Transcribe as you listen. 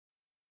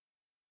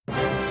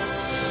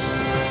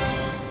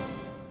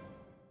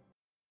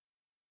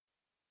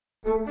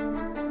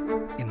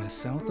In the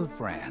south of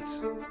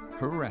France,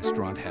 her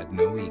restaurant had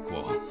no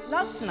equal.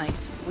 Last night,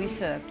 we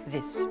served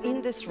this.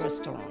 In this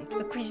restaurant,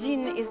 the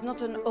cuisine is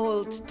not an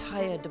old,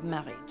 tired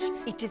marriage.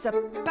 It is a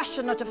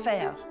passionate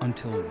affair.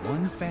 Until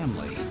one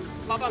family...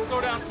 Papa,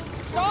 slow down.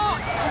 Stop!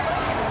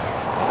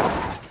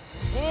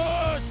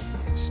 Push!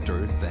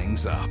 Stirred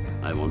things up.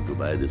 I want to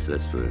buy this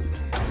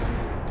restaurant.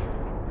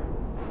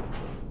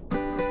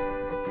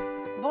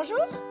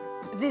 Bonjour.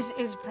 This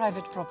is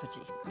private property.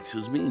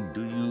 Excuse me,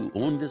 do you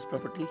own this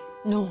property?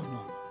 No,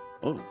 no.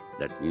 Oh,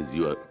 that means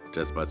you are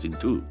trespassing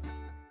too.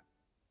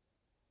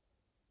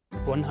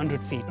 100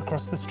 feet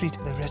across the street,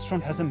 the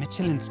restaurant has a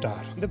Michelin star.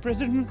 The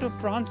president of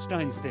France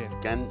dines there.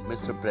 Can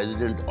Mr.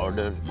 President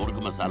order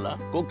murga masala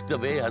cooked the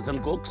way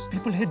Hassan cooks?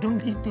 People here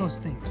don't eat those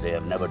things. They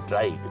have never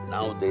tried.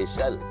 Now they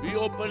shall. We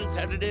open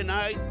Saturday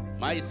night.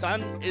 My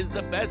son is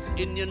the best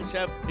Indian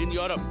chef in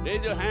Europe.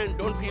 Raise your hand.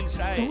 Don't feel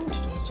shy. Don't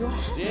raise your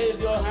hand.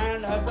 Raise your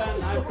hand,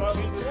 Hassan. I'm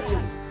talking to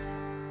you.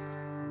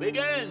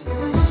 Begin.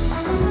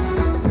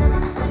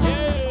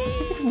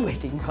 Is it a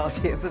wedding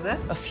party over there?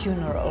 A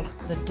funeral.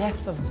 The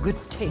death of good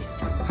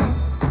taste.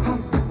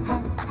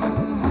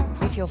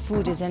 If your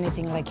food is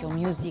anything like your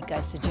music, I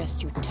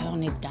suggest you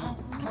turn it down.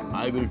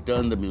 I will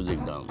turn the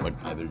music down, but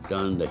I will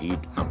turn the heat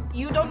up.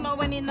 You don't know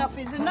when enough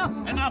is enough.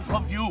 Enough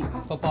of you.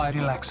 Papa,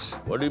 relax.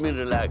 What do you mean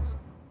relax?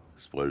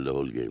 Spoil the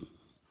whole game.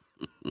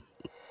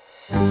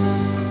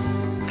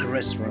 The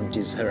restaurant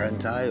is her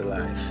entire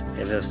life,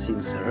 ever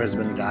since her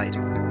husband died.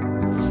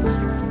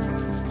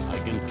 I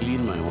can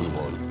clean my own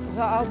wall.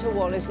 The outer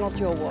wall is not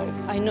your wall.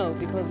 I know,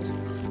 because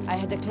I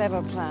had a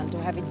clever plan to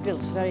have it built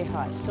very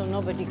high, so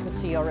nobody could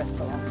see your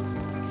restaurant.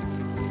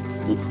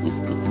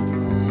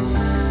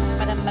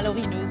 Madame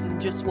Mallory knows in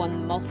just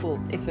one mouthful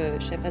if a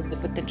chef has the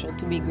potential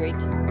to be great.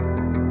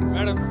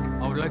 Madam,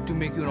 I would like to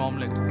make you an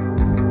omelette.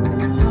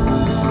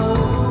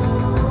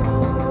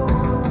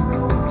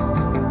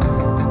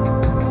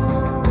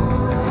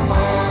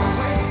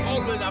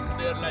 Always up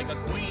there like a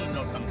queen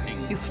or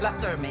something. You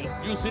flatter me.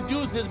 You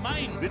seduce his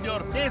mind with your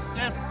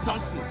tasteless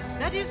sauces.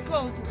 That is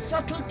called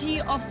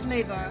subtlety of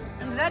flavor,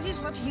 and that is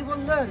what he will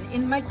learn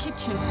in my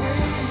kitchen.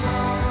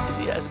 Is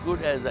he as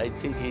good as I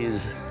think he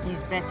is?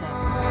 He's better.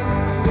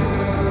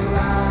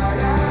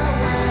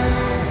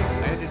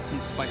 I added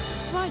some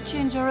spices. Why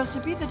change a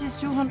recipe that is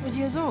 200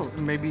 years old?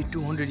 Maybe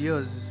 200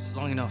 years is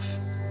long enough.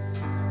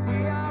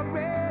 We are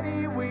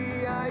ready,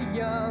 we are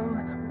young,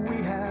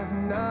 we have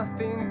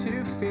nothing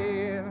to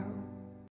fear.